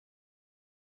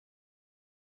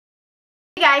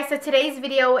guys, so today's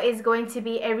video is going to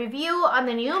be a review on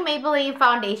the new Maybelline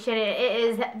foundation. It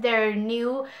is their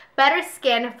new Better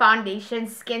Skin Foundation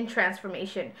Skin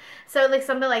Transformation. So it looks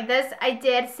something like this. I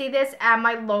did see this at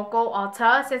my local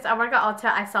Ulta. Since I work at Ulta,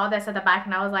 I saw this at the back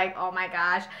and I was like, oh my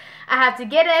gosh, I have to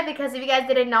get it, because if you guys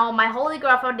didn't know, my holy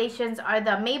grail foundations are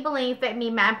the Maybelline Fit Me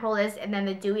Matte Pro List and then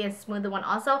the Dewy and Smooth one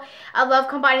also. I love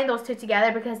combining those two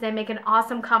together because they make an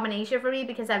awesome combination for me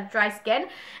because I have dry skin.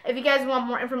 If you guys want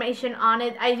more information on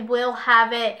it, I will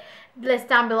have it list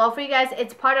down below for you guys.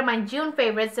 It's part of my June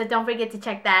favorites, so don't forget to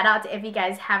check that out if you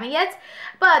guys haven't yet.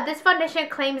 But this foundation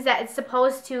claims that it's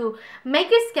supposed to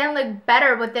make your skin look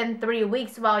better within 3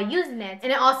 weeks while using it.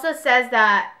 And it also says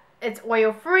that it's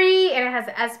oil free and it has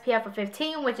an SPF of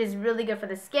 15, which is really good for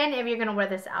the skin if you're gonna wear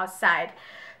this outside.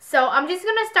 So I'm just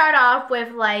gonna start off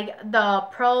with like the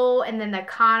pro and then the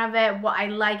con of it, what I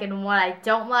like and what I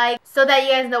don't like, so that you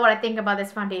guys know what I think about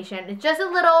this foundation. It's just a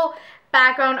little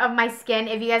background of my skin.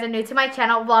 If you guys are new to my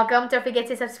channel, welcome. Don't forget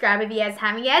to subscribe if you guys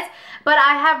haven't yet. But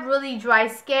I have really dry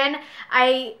skin.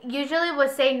 I usually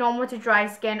would say normal to dry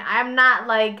skin. I'm not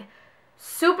like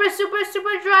super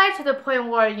dry to the point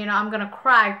where, you know, I'm gonna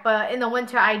crack, but in the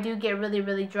winter I do get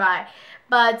really dry.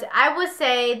 But I would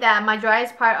say that my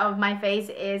driest part of my face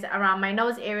is around my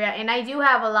nose area, and I do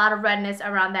have a lot of redness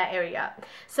around that area.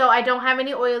 So I don't have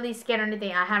any oily skin or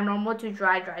anything. I have normal to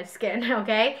dry skin,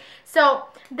 okay? So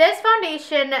this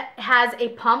foundation has a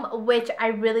pump, which I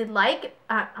really like.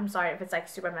 I'm sorry if it's like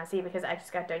super messy because I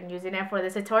just got done using it for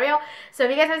this tutorial. So if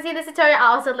you guys haven't seen this tutorial,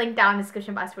 I'll also link down in the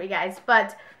description box for you guys.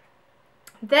 But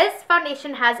this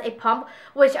foundation has a pump,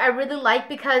 which I really like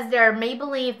because their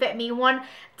Maybelline Fit Me one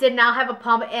did not have a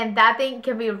pump, and that thing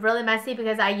can be really messy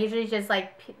because I usually just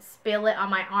like spill it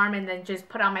on my arm and then just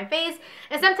put it on my face,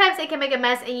 and sometimes it can make a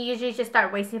mess and you usually just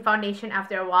start wasting foundation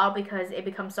after a while because it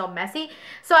becomes so messy.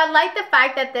 So I like the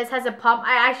fact that this has a pump.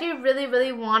 I actually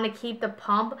really want to keep the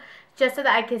pump just so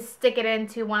that I can stick it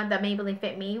into one of the Maybelline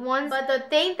Fit Me ones. But the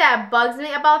thing that bugs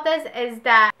me about this is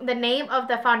that the name of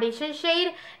the foundation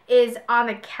shade is on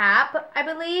the cap, I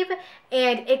believe,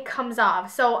 and it comes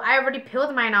off. So I already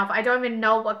peeled mine off. I don't even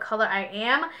know what color I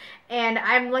am, and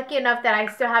I'm lucky enough that I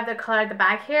still have the color at the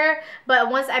back here, but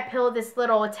once I peel this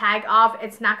little tag off,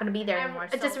 it's not going to be there anymore.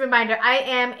 So just a reminder, I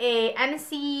am a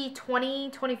NC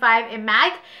 2025 in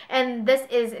MAC, and this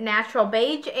is natural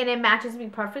beige, and it matches me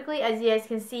perfectly. As you guys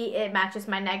can see, it matches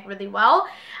my neck really well.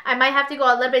 I might have to go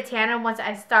a little bit tanner once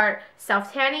I start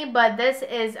self-tanning, but this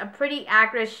is a pretty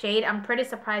accurate shade. I'm pretty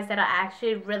surprised that I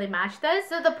actually really match this.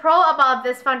 So the pro about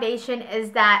this foundation is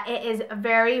that it is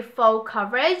very full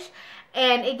coverage,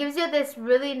 and it gives you this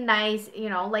really nice, you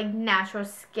know, like natural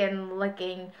skin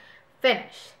looking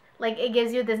finish. Like it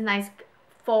gives you this nice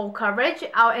full coverage.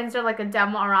 I'll insert like a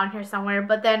demo around here somewhere,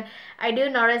 but then I do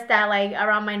notice that like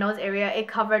around my nose area it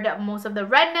covered most of the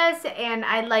redness, and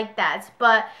I like that.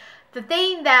 But the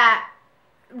thing that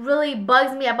really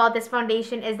bugs me about this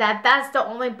foundation is that that's the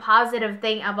only positive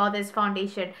thing about this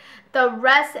foundation. The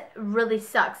rest really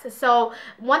sucks. So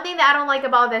one thing that I don't like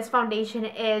about this foundation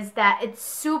is that it's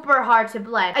super hard to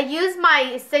blend. I use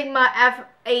my Sigma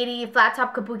F80 flat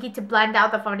top Kabuki to blend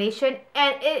out the foundation,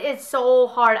 and it is so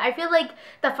hard. I feel like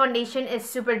the foundation is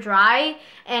super dry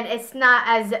and it's not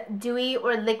as dewy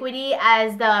or liquidy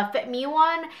as the Fit Me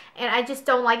one, and I just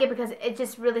don't like it because it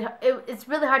just it's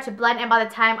really hard to blend, and by the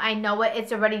time I know it,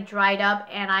 it's already dried up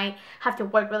and I have to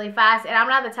work really fast, and I'm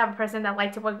not the type of person that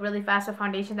like to work really fast with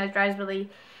foundation that dries really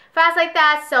fast like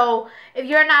that. So if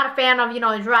you're not a fan of, you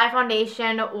know, dry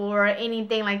foundation or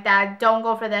anything like that, don't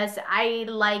go for this. I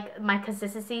like my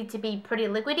consistency to be pretty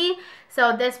liquidy,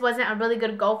 so this wasn't a really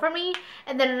good go for me.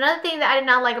 And then another thing that I did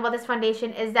not like about this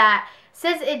foundation is that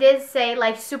since it did say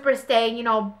like SuperStay, you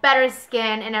know, better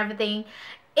skin and everything,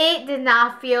 it did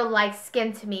not feel like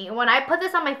skin to me. When I put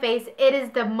this on my face, it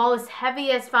is the most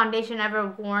heaviest foundation ever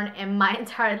worn in my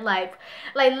entire life.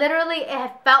 Like literally,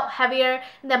 it felt heavier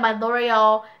than my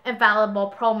L'Oreal Infallible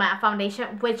Pro Matte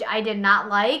Foundation, which I did not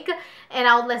like. And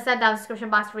I'll list that down in the description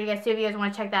box for you guys too if you guys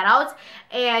want to check that out.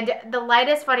 And the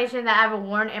lightest foundation that I've ever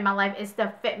worn in my life is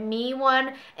the Fit Me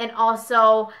one, and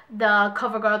also the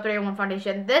CoverGirl 3-in-1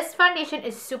 foundation. This foundation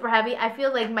is super heavy. I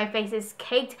feel like my face is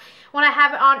caked when I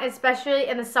have it on, especially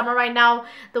in the summer right now.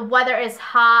 The weather is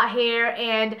hot here,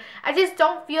 and I just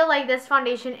don't feel like this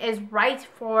foundation is right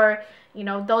for, you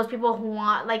know, those people who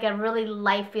want like a really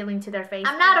light feeling to their face.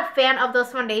 I'm not a fan of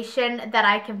those foundation that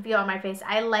I can feel on my face.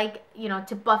 I like, you know,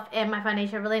 to buff in my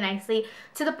foundation really nicely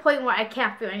to the point where I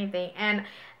can't feel anything, and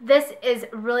this is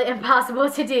really impossible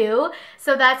to do.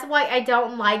 So that's why I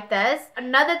don't like this.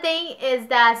 Another thing is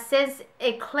that since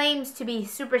it claims to be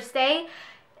SuperStay,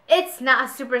 it's it's not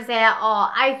a super stay at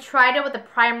all. I tried it with the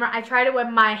primer. I tried it with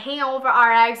my Hangover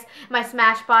RX, my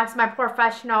Smashbox, my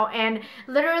Professional, and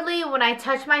literally when I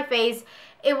touch my face,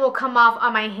 it will come off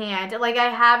on my hand. Like, I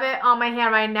have it on my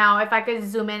hand right now, if I could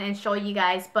zoom in and show you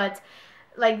guys, but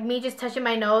like me just touching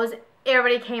my nose, it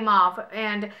already came off.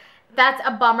 And that's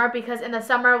a bummer, because in the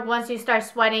summer, once you start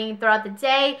sweating throughout the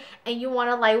day and you want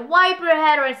to like wipe your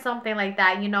head or something like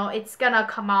that, you know, it's gonna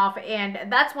come off.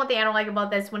 And that's one thing I don't like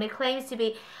about this, when it claims to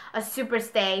be a super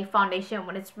stay foundation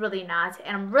when it's really not.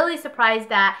 And I'm really surprised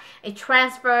that it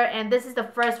transferred, and this is the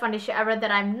first foundation ever that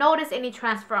I've noticed any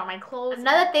transfer on my clothes.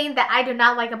 Another thing that I do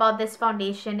not like about this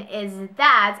foundation is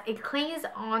that it clings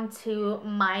onto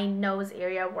my nose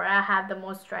area where I have the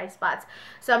most dry spots.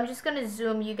 So I'm just gonna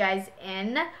zoom you guys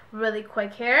in really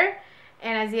quick here,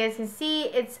 and as you guys can see,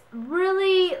 it's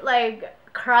really like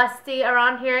crusty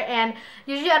around here. And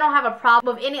usually I don't have a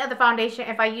problem with any other foundation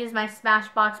if I use my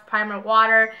Smashbox primer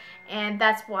water, and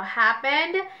that's what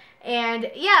happened. And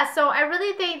yeah, so I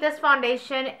really think this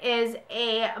foundation is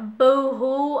a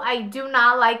boo-hoo. I do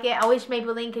not like it. I wish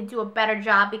Maybelline could do a better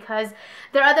job, because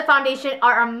their other foundations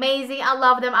are amazing. I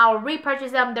love them. I will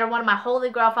repurchase them. They're one of my holy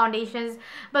grail foundations.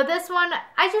 But this one,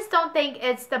 I just don't think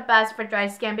it's the best for dry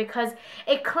skin, because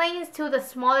it clings to the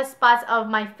smallest spots of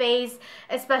my face,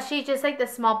 especially just like the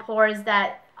small pores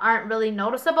that aren't really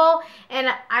noticeable. And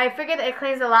I figured that it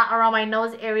cleans a lot around my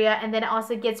nose area, and then it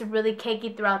also gets really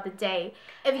cakey throughout the day.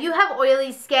 If you have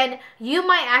oily skin, you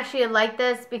might actually like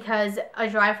this, because a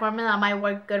dry formula might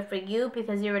work good for you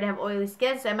because you already have oily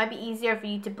skin, so it might be easier for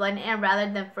you to blend in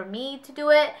rather than for me to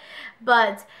do it.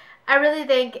 But I really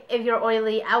think if you're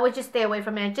oily, I would just stay away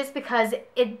from it, just because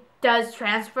it does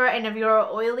transfer, and if you're an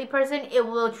oily person, it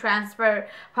will transfer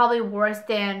probably worse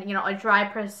than, you know, a dry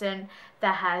person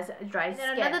that has dry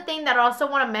skin. Another thing that I also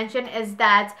want to mention is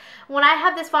that when I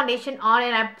have this foundation on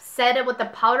and I set it with the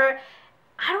powder,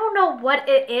 I don't know what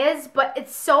it is, but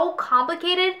it's so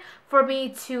complicated for me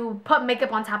to put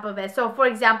makeup on top of it. So for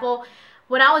example,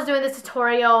 when I was doing this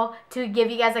tutorial to give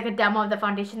you guys like a demo of the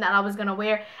foundation that I was gonna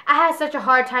wear, I had such a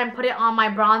hard time putting on my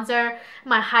bronzer,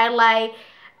 my highlight,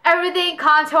 everything,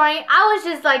 contouring. I was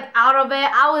just like out of it.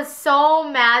 I was so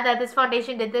mad that this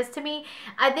foundation did this to me.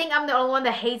 I think I'm the only one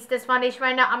that hates this foundation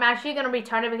right now. I'm actually going to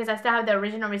return it because I still have the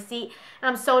original receipt,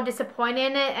 and I'm so disappointed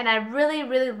in it. And I really,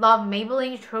 really love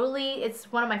Maybelline. Truly,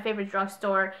 it's one of my favorite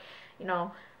drugstore, you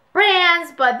know,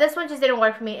 brands, but this one just didn't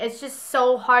work for me. It's just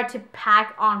so hard to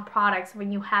pack on products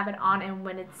when you have it on and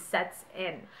when it sets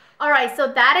in. Alright,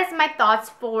 so that is my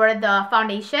thoughts for the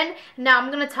foundation. Now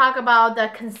I'm going to talk about the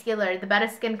concealer, the Better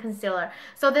Skin Concealer.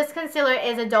 So this concealer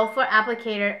is a doe foot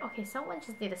applicator. Okay, someone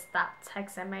just need to stop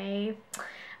texting me.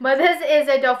 But this is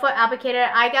a doe foot applicator.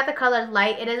 I got the color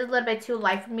light. It is a little bit too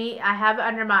light for me. I have it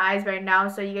under my eyes right now,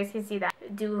 so you guys can see that I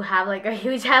do have like a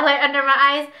huge highlight under my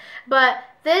eyes. But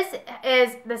this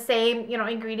is the same, you know,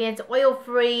 ingredients,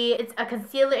 oil-free. It's a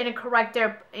concealer and a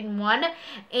corrector in one.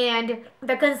 And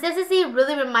the consistency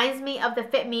really reminds me of the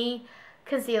Fit Me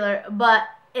concealer, but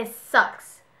it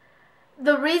sucks.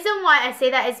 The reason why I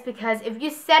say that is because if you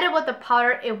set it with the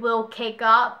powder, it will cake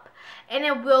up and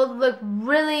it will look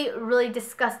really, really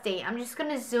disgusting. I'm just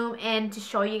gonna zoom in to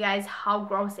show you guys how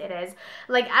gross it is.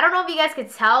 Like, I don't know if you guys could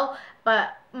tell,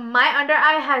 but my under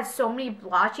eye has so many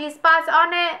blotchy spots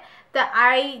on it that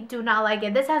I do not like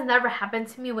it. This has never happened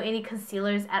to me with any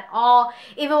concealers at all.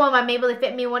 Even with my Maybelline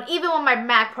Fit Me one, even with my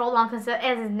MAC Pro Long Concealer,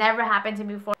 it has never happened to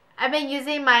me before. I've been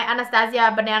using my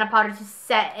Anastasia banana powder to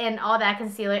set in all that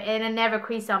concealer, and it never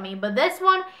creased on me. But this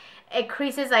one, it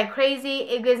creases like crazy.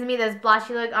 It gives me this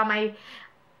blotchy look on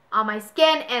my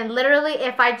skin, and literally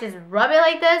if I just rub it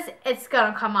like this, it's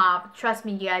gonna come off. Trust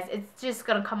me, you guys, it's just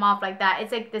gonna come off like that.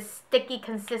 It's like this sticky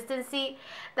consistency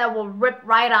that will rip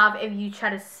right off if you try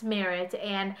to smear it.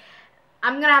 And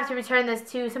I'm gonna have to return this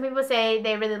too. Some people say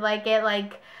they really like it.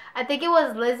 Like, I think it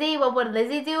was Lizzie. What would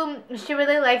Lizzie do? She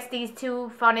really likes these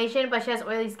two foundation, but she has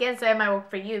oily skin, so it might work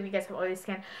for you if you guys have oily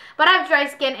skin. But I have dry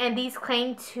skin, and these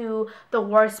cling to the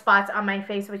worst spots on my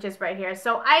face, which is right here.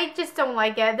 So I just don't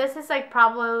like it. This is like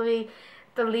probably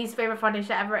the least favorite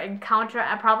foundation I ever encountered.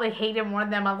 I probably hate it more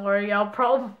than my L'Oreal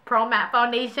Pro Matte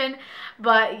Foundation.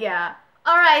 But yeah.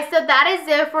 Alright, so that is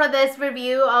it for this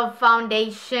review of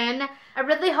foundation. I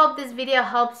really hope this video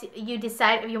helps you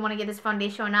decide if you want to get this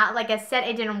foundation or not. Like I said,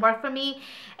 it didn't work for me.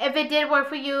 If it did work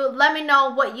for you, let me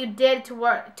know what you did to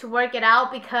work it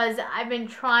out, because I've been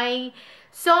trying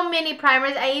so many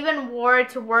primers. I even wore it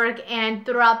to work, and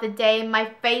throughout the day, my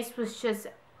face was just,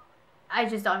 I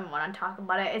just don't even want to talk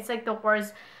about it. It's like the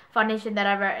worst foundation that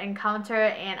I've ever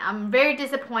encountered, and I'm very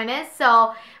disappointed.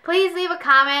 So please leave a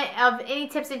comment of any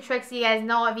tips and tricks you guys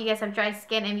know if you guys have dry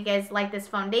skin and you guys like this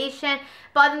foundation.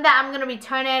 But other than that, I'm going to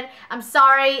return it. I'm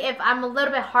sorry if I'm a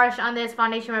little bit harsh on this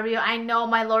foundation review. I know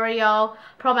my L'Oreal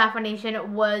Pro Matte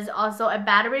Foundation was also a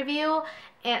bad review,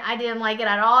 and I didn't like it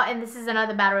at all, and this is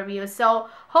another bad review. So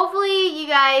hopefully you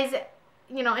guys,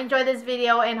 you know, enjoy this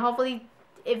video, and hopefully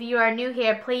if you are new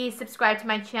here, please subscribe to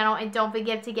my channel, and don't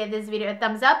forget to give this video a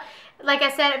thumbs up. Like I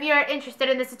said, if you are interested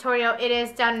in this tutorial, it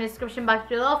is down in the description box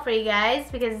below for you guys,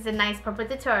 because it's a nice purple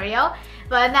tutorial.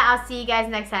 But other than that, I'll see you guys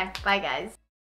next time. Bye guys.